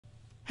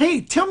Hey,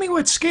 tell me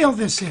what scale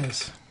this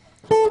is.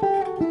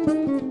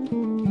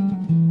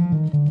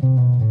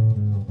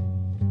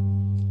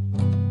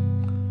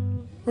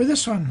 Or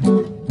this one.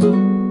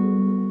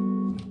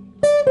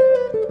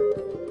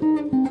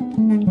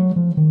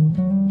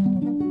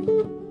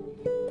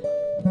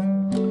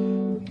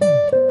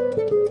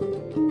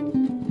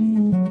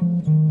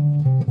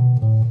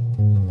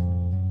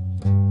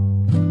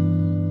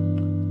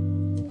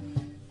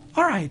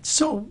 All right,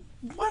 so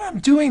what I'm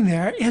doing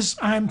there is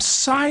I'm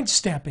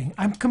sidestepping.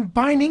 I'm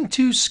combining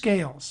two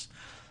scales,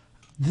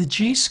 the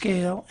G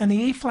scale and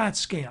the A flat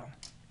scale.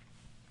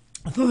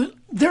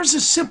 There's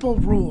a simple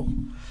rule.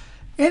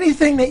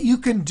 Anything that you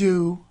can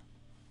do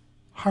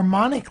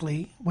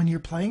harmonically when you're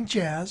playing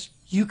jazz,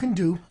 you can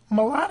do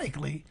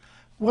melodically,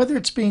 whether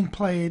it's being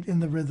played in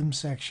the rhythm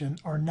section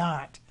or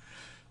not.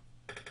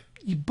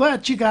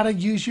 But you got to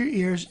use your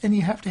ears, and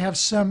you have to have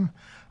some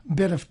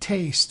bit of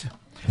taste.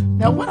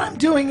 Now what I'm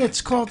doing, it's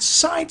called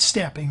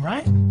sidestepping,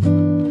 right?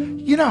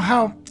 You know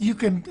how you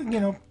can,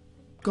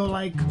 go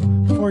like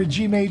for a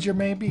G major,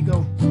 maybe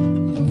go.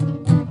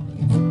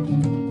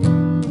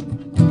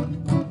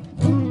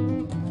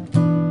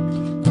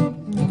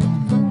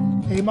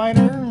 A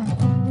minor.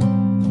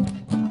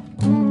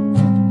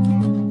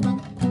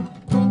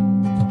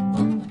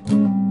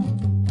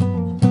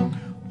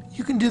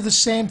 You can do the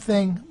same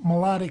thing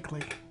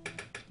melodically.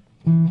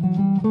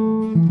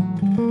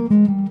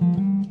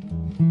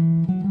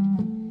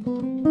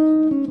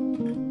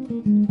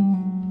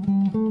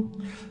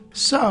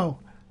 So,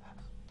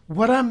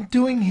 what I'm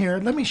doing here,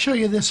 let me show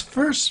you this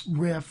first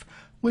riff,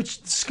 which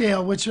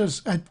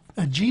was a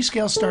G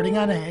scale starting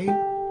on A,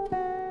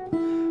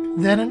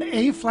 then an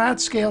A flat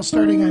scale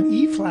starting on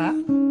E flat,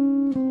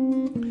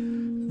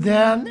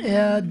 then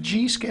a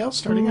G scale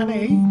starting on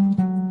A,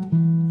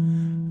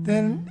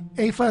 then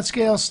A flat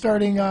scale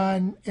starting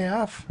on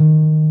F,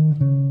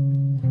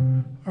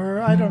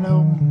 or I don't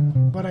know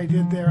what I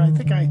did there. I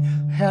think I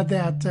had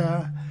that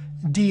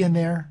D in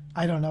there.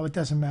 I don't know, it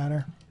doesn't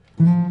matter.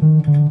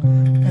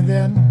 And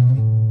then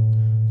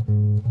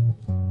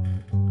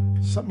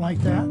something like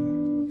that.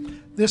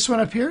 This one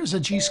up here is a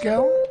G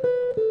scale,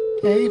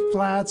 A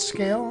flat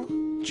scale,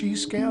 G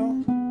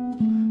scale,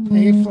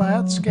 A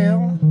flat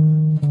scale,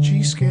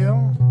 G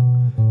scale,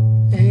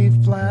 A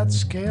flat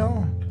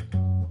scale.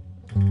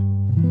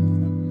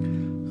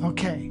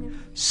 Okay,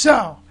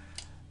 so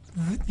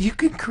you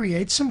can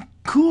create some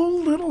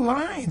cool little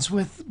lines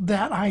with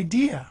that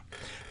idea.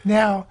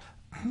 Now,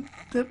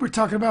 that we're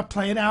talking about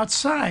playing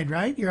outside,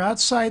 right? You're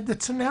outside the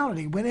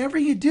tonality. Whenever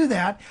you do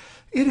that,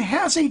 it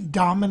has a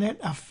dominant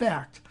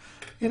effect.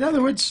 In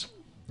other words,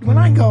 when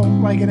I go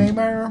like an A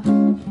minor,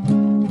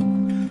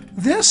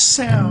 this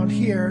sound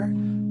here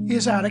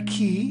is out of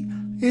key.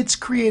 It's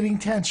creating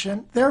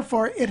tension.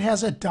 Therefore, it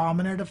has a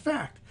dominant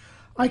effect.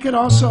 I could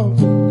also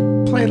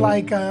play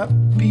like a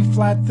B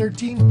flat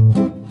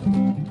 13.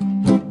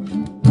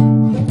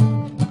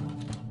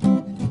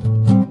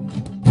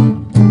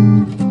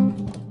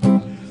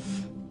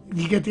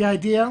 Get the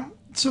idea?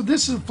 So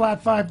this is a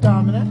flat 5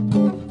 dominant.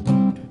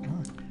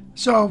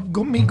 So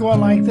me going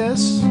like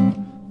this,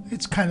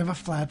 it's kind of a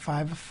flat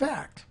 5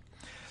 effect.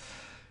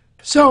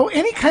 So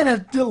any kind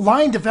of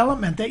line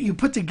development that you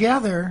put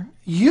together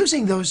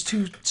using those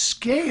two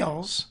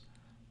scales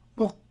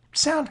will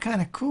sound kind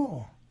of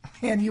cool.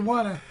 And you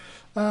want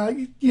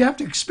to, you have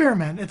to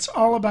experiment. It's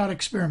all about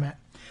experiment.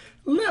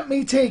 Let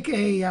me take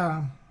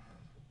an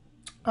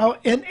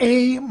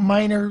A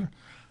minor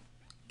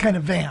kind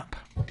of vamp.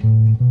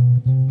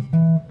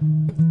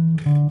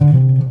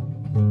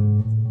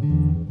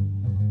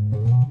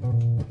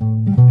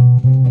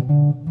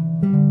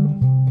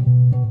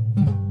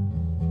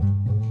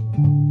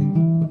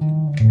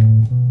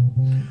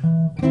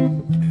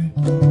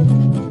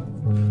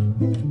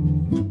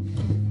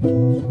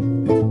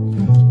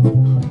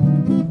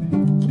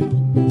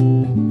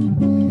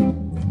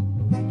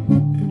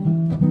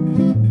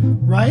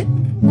 Right?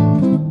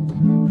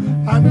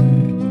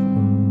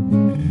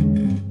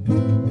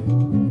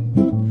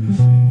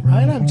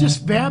 I'm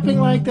just vamping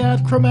like that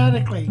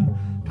chromatically.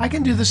 I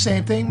can do the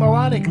same thing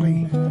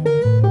melodically.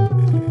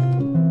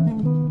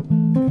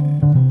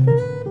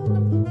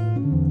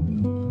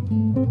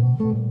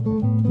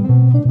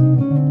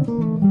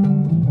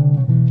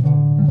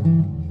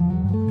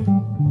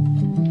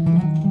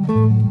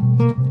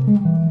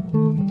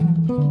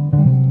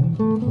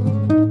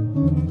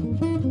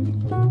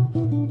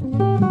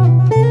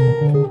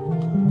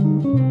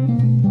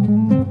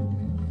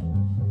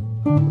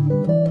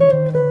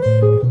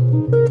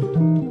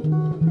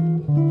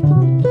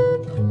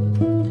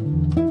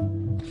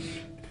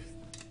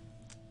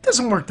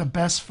 Doesn't work the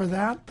best for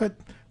that, but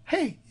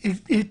hey,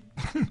 it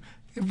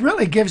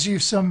really gives you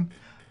some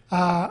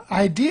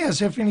ideas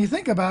when you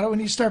think about it when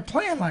you start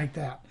playing like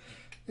that.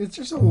 It's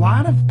just a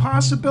lot of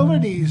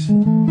possibilities.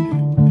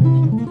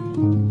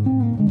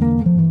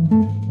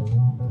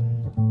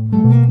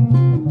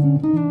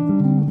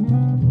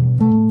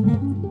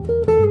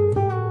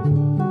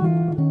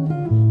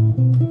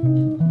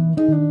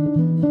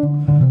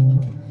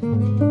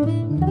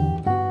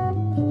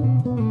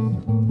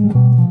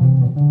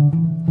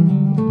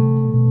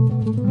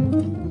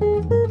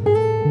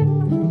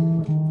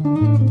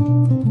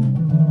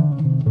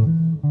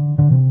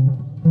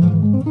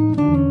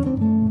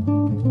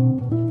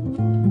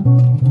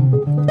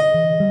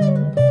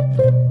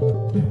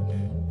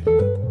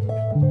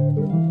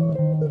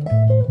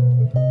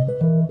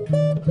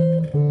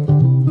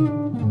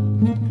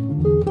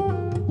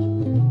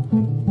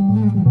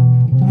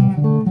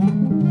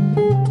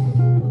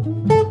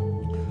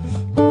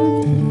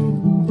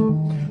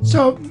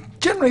 So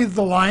generally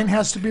the line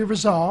has to be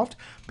resolved,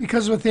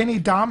 because with any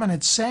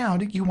dominant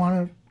sound you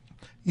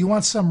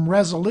want some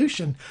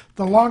resolution.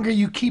 The longer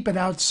you keep it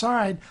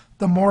outside,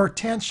 the more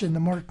tension, the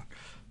more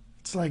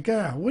it's like,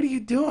 what are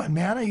you doing,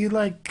 man? Are you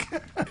like,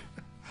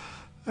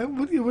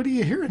 what are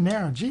you hearing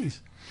now? Jeez.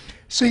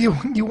 So you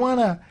want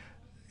to,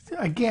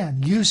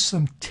 again, use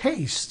some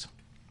taste,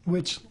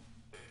 which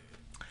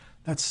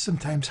that's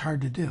sometimes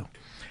hard to do.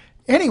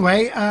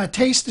 Anyway,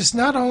 taste is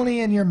not only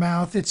in your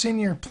mouth, it's in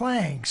your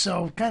playing.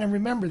 So kind of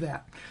remember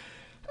that.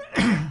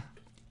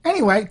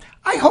 Anyway,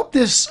 I hope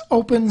this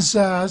opens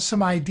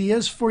some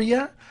ideas for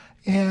you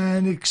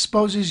and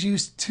exposes you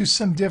to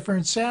some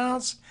different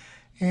sounds,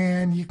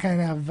 and you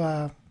kind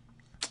of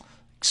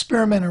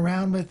experiment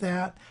around with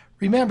that.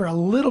 Remember, a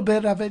little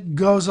bit of it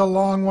goes a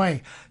long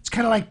way. It's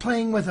kind of like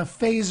playing with a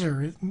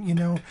phaser. You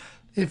know,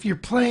 if you're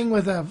playing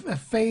with a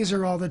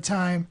phaser all the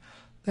time,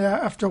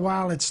 after a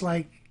while it's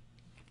like,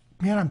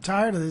 man, I'm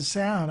tired of this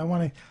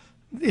sound.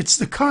 It's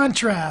the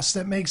contrast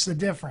that makes the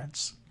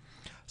difference.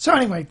 So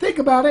anyway, think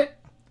about it.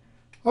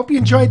 Hope you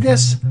enjoyed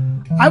this.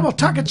 I will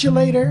talk at you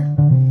later.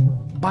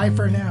 Bye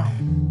for now.